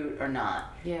reap fruit or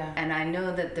not. Yeah. And I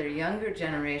know that the younger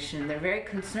generation, they're very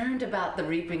concerned about the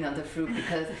reaping of the fruit,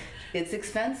 because it's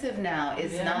expensive now.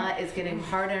 It's it's getting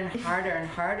harder and harder and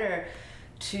harder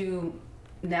to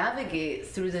navigate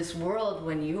through this world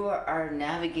when you are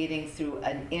navigating through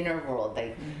an inner world.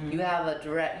 Like, you have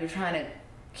you're trying to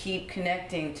keep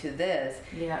connecting to this,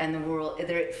 and the world,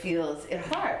 it feels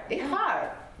hard. It's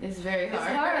hard. It's very hard.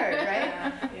 It's hard,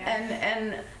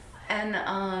 right? And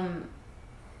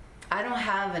I don't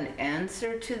have an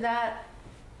answer to that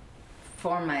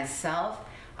for myself.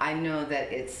 I know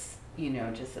that it's, you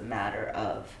know, just a matter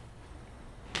of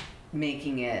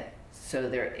making it so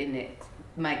they're in it,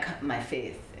 my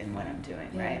faith in what I'm doing,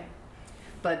 right?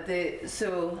 But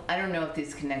so I don't know if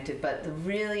these connected, but the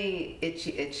really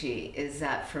itchy is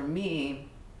that for me,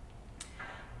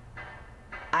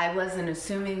 I wasn't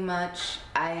assuming much.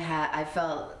 I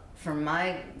felt from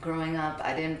my growing up,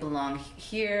 I didn't belong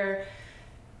here.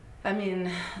 I mean,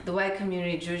 the white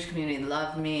community, Jewish community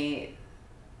loved me.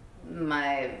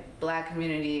 My black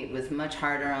community was much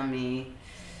harder on me.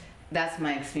 That's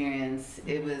my experience.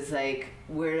 It was like,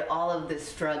 where all of this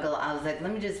struggle, I was like,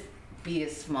 let me just be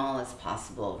as small as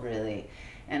possible, really.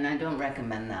 And I don't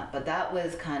recommend that. But that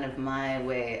was kind of my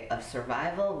way of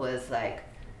survival, was like,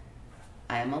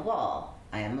 I am a wall.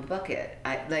 I am a bucket.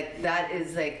 That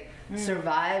is like,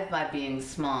 survive by being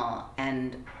small.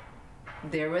 And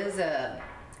there was a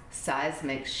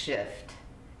seismic shift,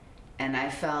 and I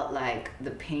felt like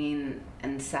the pain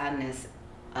and sadness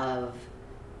of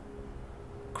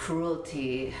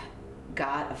cruelty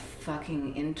got a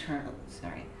fucking internal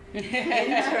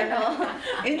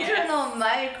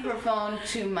microphone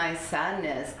to my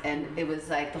sadness, and it was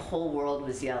like the whole world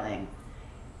was yelling.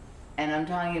 And I'm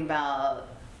talking about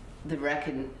the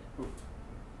reckoning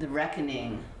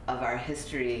of our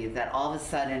history that all of a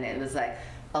sudden it was like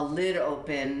a lid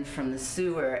opened from the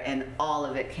sewer and all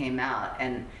of it came out,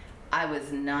 and I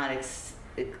was not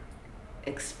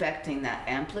expecting that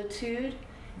amplitude.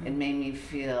 It made me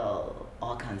feel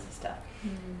all kinds of stuff.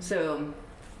 So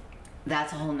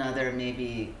that's a whole nother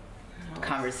maybe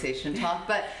conversation talk.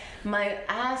 But my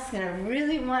ask, and I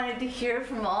really wanted to hear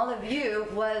from all of you,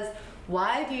 was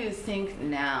why do you think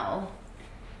now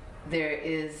there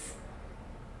is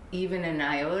even an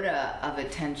iota of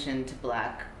attention to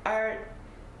Black art,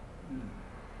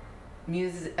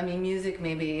 music? I mean, music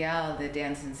maybe, yeah, the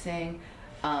dance and sing,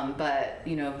 but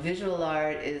you know, visual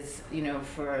art is, you know,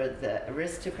 for the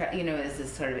aristocrat, you know, is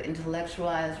this sort of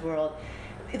intellectualized world,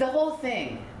 the whole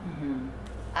thing.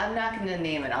 I'm not going to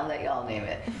name it. I'll let y'all name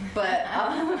it. But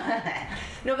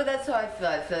no, but that's how I feel.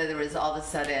 I feel like there was all of a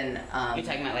sudden. You're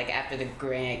talking about like after the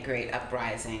great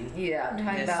uprising. Yeah, I'm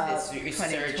talking about this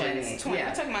 2020. Yeah.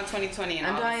 We're talking about 2020, and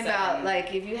I'm all talking of a sudden, about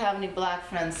like if you have any Black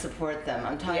friends, support them.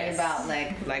 I'm talking about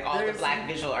like all the Black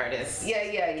visual artists.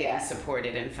 Getting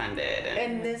supported and funded.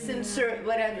 And this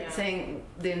what I'm saying,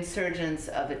 the insurgence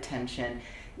of attention.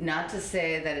 Not to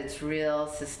say that it's real,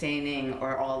 sustaining,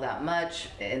 or all that much,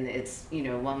 and it's, you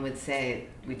know, one would say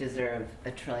we deserve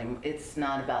 $1 trillion. It's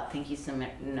not about thank you so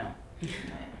much. No.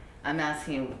 I'm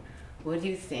asking, what do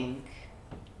you think?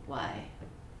 Why?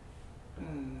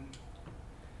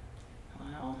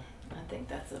 Wow, I think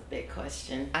that's a big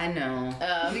question. I know.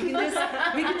 We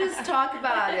can just talk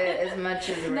about it as much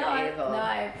as we're able.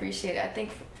 I appreciate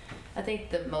it. I think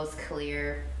the most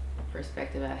clear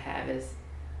perspective I have is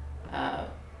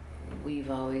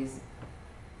we've always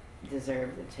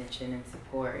deserved attention and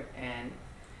support, and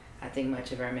I think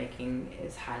much of our making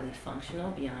is highly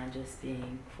functional beyond just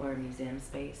being for a museum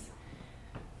space.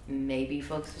 Maybe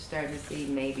folks are starting to see,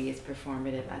 maybe it's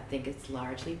performative. I think it's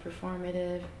largely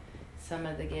performative, some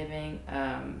of the giving,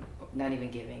 not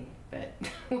even giving, but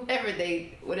however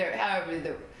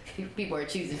the people are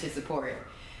choosing to support.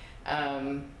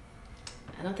 I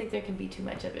don't think there can be too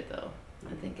much of it though.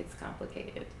 I think it's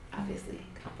complicated, obviously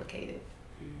complicated.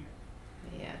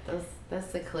 Yeah,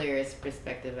 that's the clearest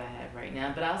perspective I have right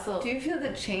now. But also, do you feel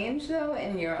the change though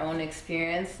in your own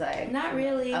experience? Like, not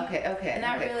really. Okay.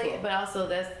 Not really. Cool. But also,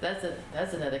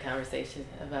 that's another conversation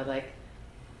about like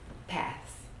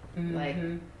paths. Like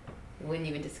when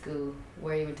you went to school,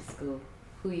 where you went to school,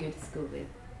 who you went to school with.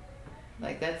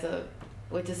 Like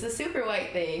which is a super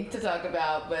white thing to talk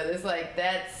about, but it's like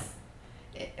that's.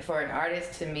 For an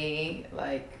artist, to me,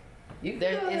 like,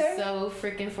 it's so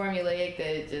freaking formulaic that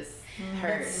it just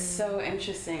hurts. That's so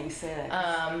interesting.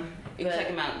 You're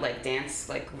talking about like dance,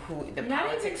 like who the not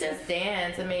politics. Not even just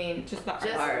dance. I mean, just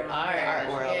art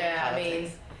world. Yeah, politics. I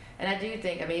mean, and I do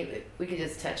think. I mean, we could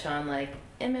just touch on like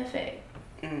MFA.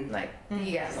 Like, do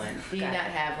you got one? Do you not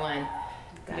have one?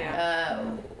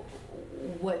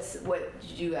 What did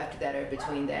you do after that or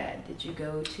between that? Did you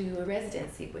go to a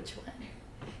residency? Which one?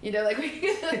 You know, like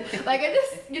I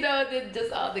just, you know,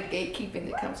 just all the gatekeeping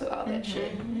that comes with all that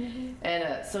shit.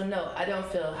 And so no, I don't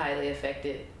feel highly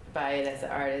affected by it as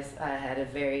an artist. I had a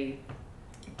very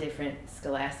different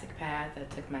scholastic path. I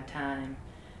took my time.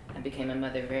 I became a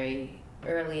mother very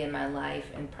early in my life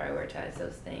and prioritized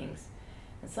those things.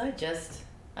 And so I just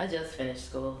finished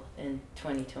school in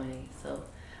 2020. So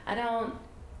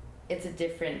it's a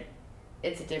different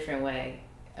way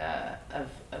of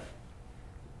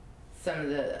some of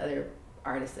the other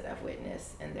artists that I've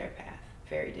witnessed and their path.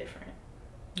 Very different.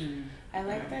 I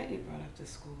like that you brought up the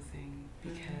school thing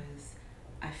because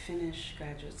I finished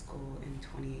graduate school in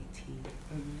 2018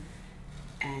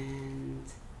 and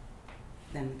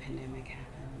then the pandemic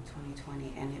happened in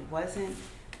 2020, and it wasn't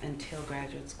until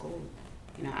graduate school,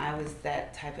 you know, I was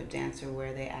that type of dancer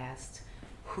where they asked,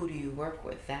 who do you work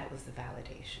with? That was the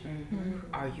validation. Who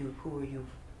are you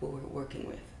working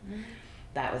with?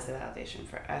 That was the validation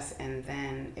for us. And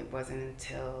then it wasn't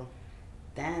until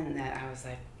then that I was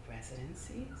like,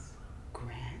 residencies,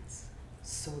 grants.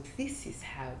 So this is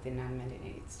how the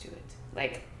non-melanates do it.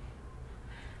 Like,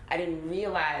 I didn't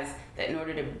realize that in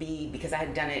order to be, because I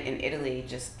had done it in Italy,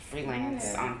 just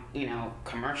freelance on, you know,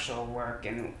 commercial work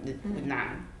and with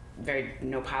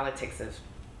no politics of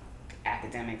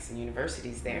academics and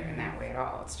universities there in that way at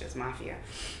all. It's just mafia.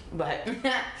 But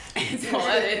it's a whole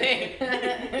other thing.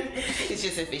 It's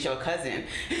just if it's your cousin,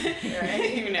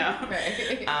 right? You know?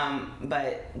 Right.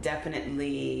 But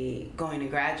definitely going to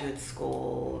graduate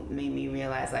school made me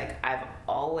realize, like, I've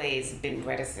always been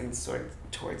reticent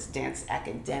towards dance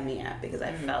academia because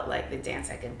I felt like the dance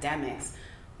academics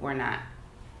were not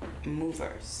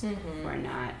movers. We're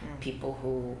not people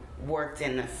who worked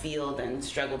in the field and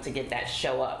struggled to get that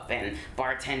show up and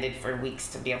bartended for weeks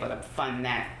to be able to fund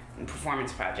that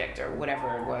performance project or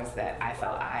whatever it was that I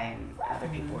felt I and other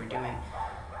people were doing.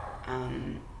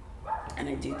 And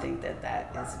I do think that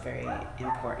that is a very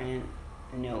important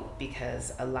note,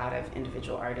 because a lot of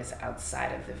individual artists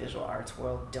outside of the visual arts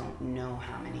world don't know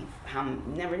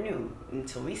never knew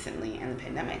until recently in the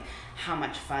pandemic how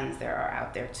much funds there are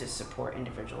out there to support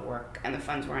individual work, and the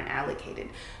funds weren't allocated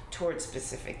towards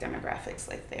specific demographics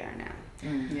like they are now.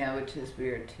 Yeah, which is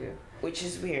weird too. Which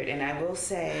is weird, and I will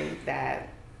say that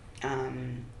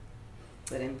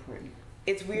but important.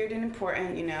 It's weird and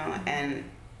important, you know,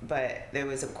 but there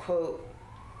was a quote.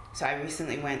 So I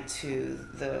recently went to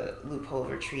the Loophole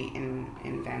Retreat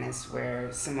in Venice, where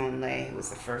Simone Leigh, who was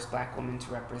the first Black woman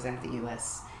to represent the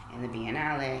U.S. in the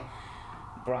Biennale,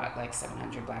 brought like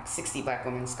 60 Black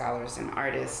women scholars and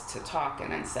artists to talk,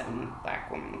 and then 7 Black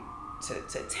women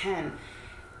to attend.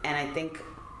 And I think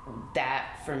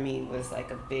that for me was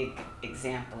like a big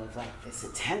example of like this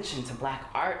attention to Black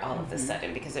art all of a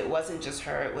sudden, because it wasn't just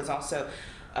her, it was also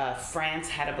France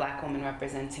had a Black woman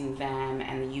representing them,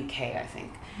 and the UK, I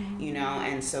think, you know,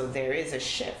 and so there is a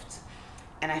shift.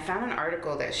 And I found an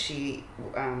article that she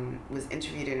was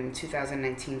interviewed in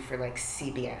 2019 for like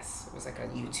CBS. It was like a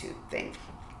YouTube thing.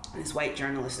 And this white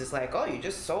journalist is like, oh, you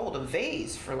just sold a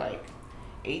vase for like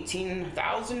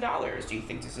 $18,000. Do you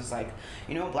think this is like,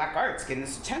 you know, Black art's getting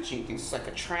this attention? You think this is like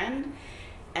a trend?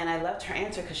 And I loved her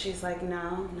answer, because she's like,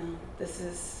 no, this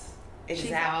is exactly.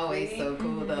 She's always so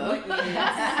cool though.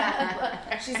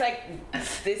 She's like,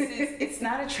 it's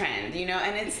not a trend, you know,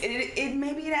 and it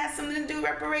maybe it has something to do with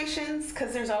reparations,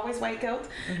 because there's always white guilt,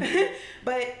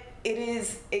 but it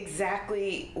is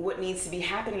exactly what needs to be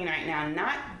happening right now,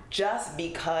 not just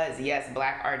because, yes,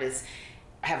 Black artists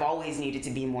have always needed to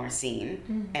be more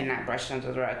seen and not brushed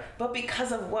under the rug, but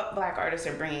because of what Black artists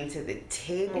are bringing to the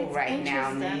table right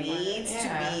now needs to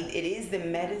be, it is the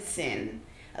medicine.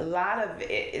 A lot of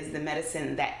it is the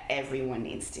medicine that everyone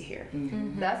needs to hear.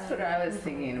 That's what I was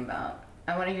thinking about.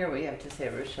 I want to hear what you have to say,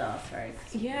 Rochelle. Sorry.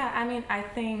 Yeah, I mean, I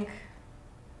think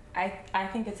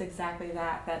it's exactly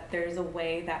that there's a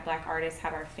way that Black artists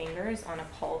have our fingers on a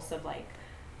pulse of like,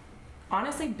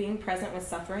 honestly, being present with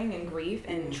suffering and grief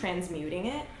and transmuting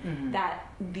it,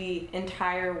 that the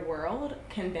entire world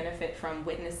can benefit from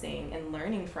witnessing and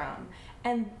learning from.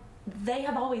 And they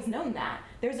have always known that.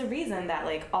 There's a reason that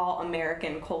like all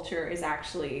American culture is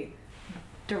actually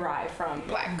derived from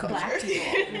Black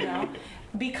people, you know,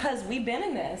 because we've been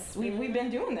in this, we've been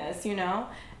doing this, you know,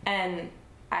 and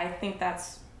I think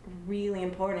that's really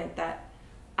important, that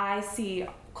I see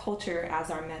culture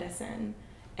as our medicine.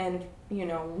 And, you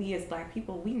know, we as Black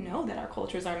people, we know that our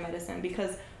culture is our medicine,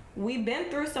 because we've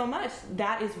been through so much.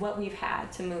 That is what we've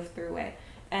had to move through it.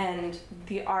 And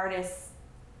the artist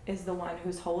is the one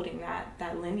who's holding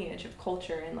that lineage of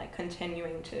culture and like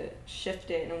continuing to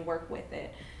shift it and work with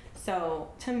it. So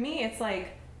to me, it's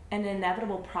like an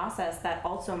inevitable process that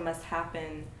also must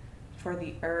happen for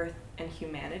the earth and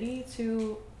humanity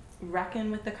to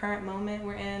reckon with the current moment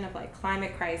we're in of like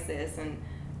climate crisis and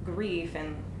grief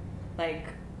and like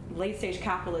late stage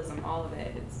capitalism, all of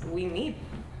it. We need,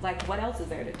 like, what else is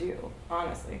there to do,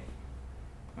 honestly?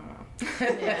 I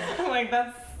don't know. Yeah. Like,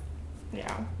 that's,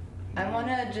 yeah. I want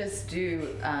to just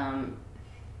do,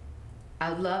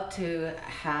 I'd love to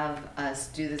have us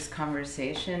do this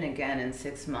conversation again in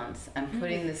 6 months. I'm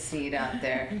putting the seed out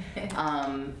there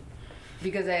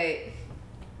because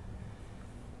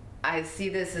I see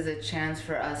this as a chance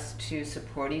for us to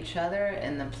support each other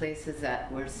in the places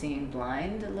that we're seeing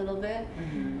blind a little bit,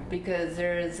 because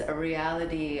there's a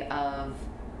reality of,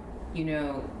 you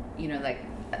know, like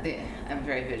I'm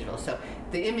very visual, so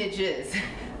the image is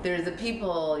there's the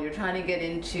people, you're trying to get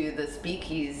into the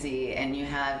speakeasy and you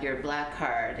have your Black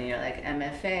card and you're like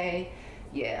MFA,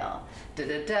 Yale,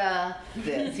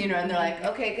 this, you know, and they're like,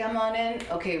 okay, come on in.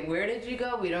 Okay, where did you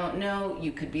go? We don't know.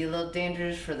 You could be a little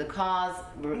dangerous for the cause.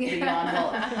 We're beyond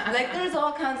hold. Like, there's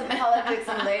all kinds of politics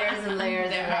and layers and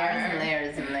layers and layers and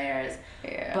layers and layers.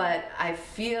 Yeah. But I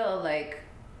feel like,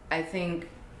 I think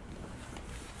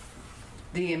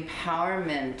the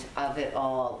empowerment of it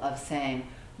all, of saying,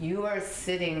 you are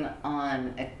sitting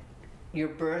on your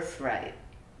birthright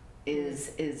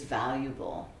is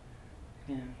valuable.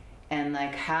 Yeah. And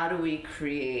like, how do we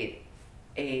create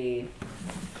a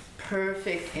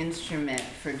perfect instrument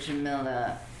for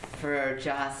Jamila, for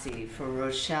Djassi, for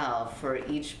Rochelle, for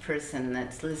each person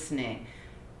that's listening,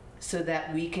 so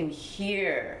that we can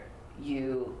hear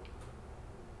you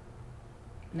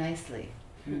nicely.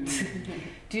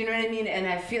 Do you know what I mean? And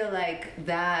I feel like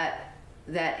that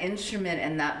that instrument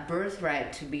and that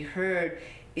birthright to be heard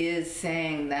is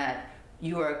saying that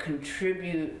you are a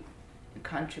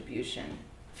contribution,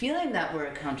 feeling that we're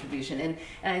a contribution. And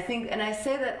I think, and I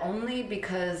say that only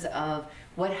because of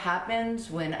what happens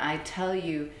when I tell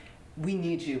you, we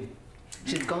need you.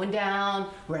 She's going down,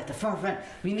 we're at the forefront,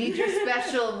 we need your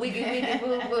special wiggy wiggy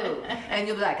woo woo. And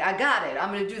you'll be like, I got it,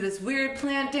 I'm gonna do this weird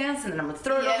plant dance and then I'm gonna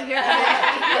throw it over here. I'm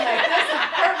like, this is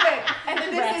perfect. And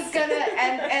this is gonna,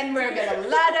 and we're gonna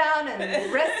lie down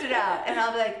and rest it out. And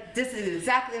I'll be like, this is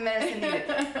exactly the medicine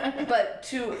needed. But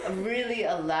to really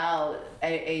allow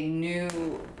a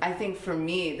new, I think for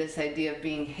me, this idea of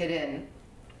being hidden,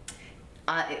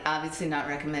 obviously not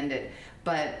recommended,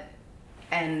 but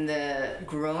and the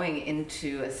growing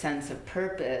into a sense of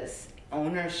purpose,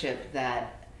 ownership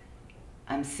that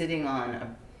I'm sitting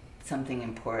on something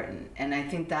important. And I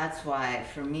think that's why,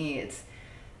 for me,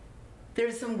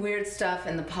 there's some weird stuff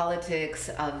in the politics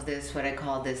of this, what I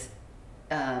call this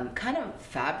kind of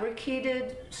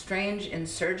fabricated, strange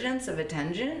insurgence of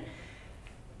attention.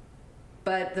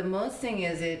 But the most thing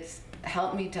is it's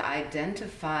helped me to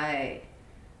identify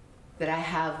that I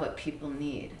have what people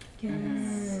need. Yes.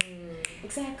 Mm-hmm.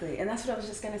 Exactly, and that's what I was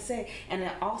just gonna say. And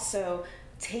then also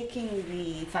taking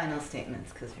the final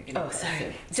statements, because we're gonna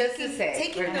sorry. Just to say,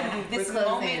 taking this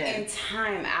moment in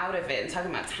time out of it and talking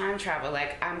about time travel.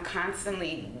 Like, I'm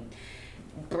constantly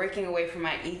breaking away from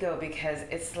my ego, because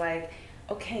it's like,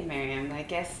 okay, Miriam, I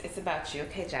guess it's about you.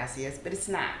 Okay, Djassi, but it's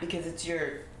not, because it's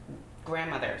your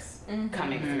grandmothers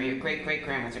coming through, your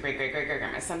great-great-grandmothers, your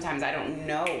great-great-great-great-grandmothers. Sometimes I don't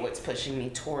know what's pushing me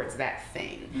towards that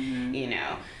thing, you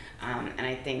know? And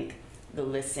I think the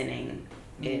listening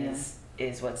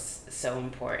is what's so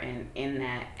important in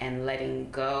that, and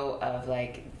letting go of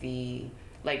like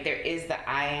there is the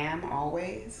I am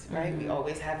always, right? We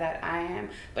always have that I am,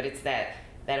 but it's that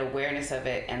awareness of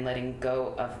it and letting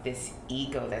go of this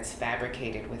ego that's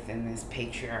fabricated within this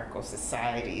patriarchal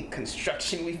society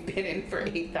construction we've been in for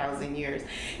 8,000 years,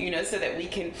 you know, so that we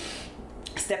can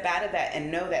step out of that and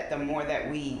know that the more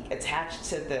that we attach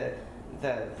to the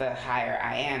higher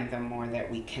I am, the more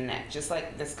that we connect. Just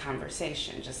like this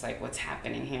conversation, just like what's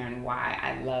happening here, and why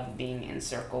I love being in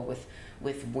circle with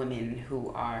women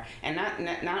who are, and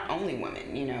not only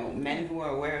women, you know, men who are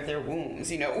aware of their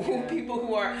wombs, you know, people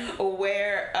who are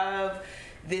aware of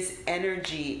this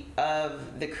energy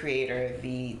of the creator,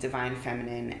 the divine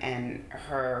feminine, and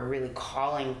her really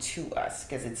calling to us,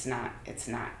 because it's not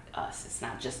us. It's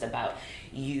not just about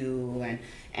you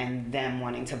and them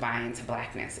wanting to buy into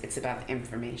blackness. It's about the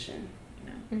information,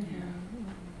 you know?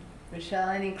 Rochelle,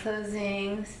 any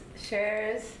closing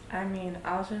shares? I mean,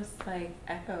 I'll just like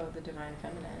echo the divine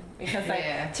feminine, because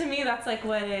like to me that's like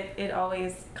what it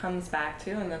always comes back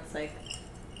to, and that's like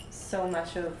so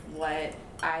much of what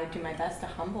I do my best to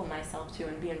humble myself to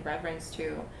and be in reverence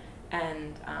to.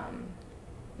 And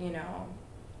you know,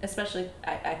 especially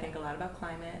I think a lot about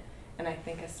climate, and I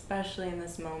think especially in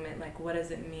this moment, like, what does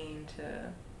it mean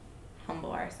to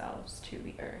humble ourselves to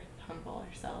the earth, humble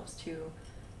ourselves to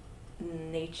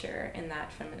nature in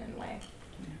that feminine way.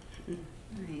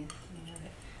 Nice.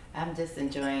 I'm just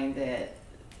enjoying that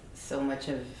so much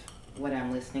of what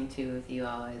I'm listening to with you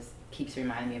all keeps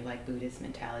reminding me of like Buddhist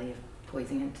mentality of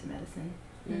poison into medicine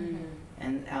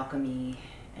and alchemy,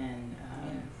 and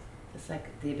it's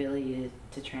like the ability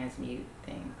to transmute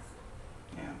things.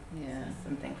 Yeah. So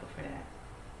I'm thankful for that.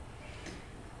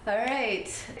 All right.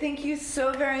 Thank you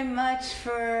so very much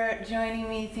for joining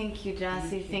me. Thank you,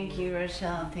 Djassi. Thank you,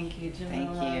 Rochelle. Thank you,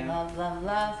 Jamila. Thank you. Love, love,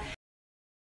 love.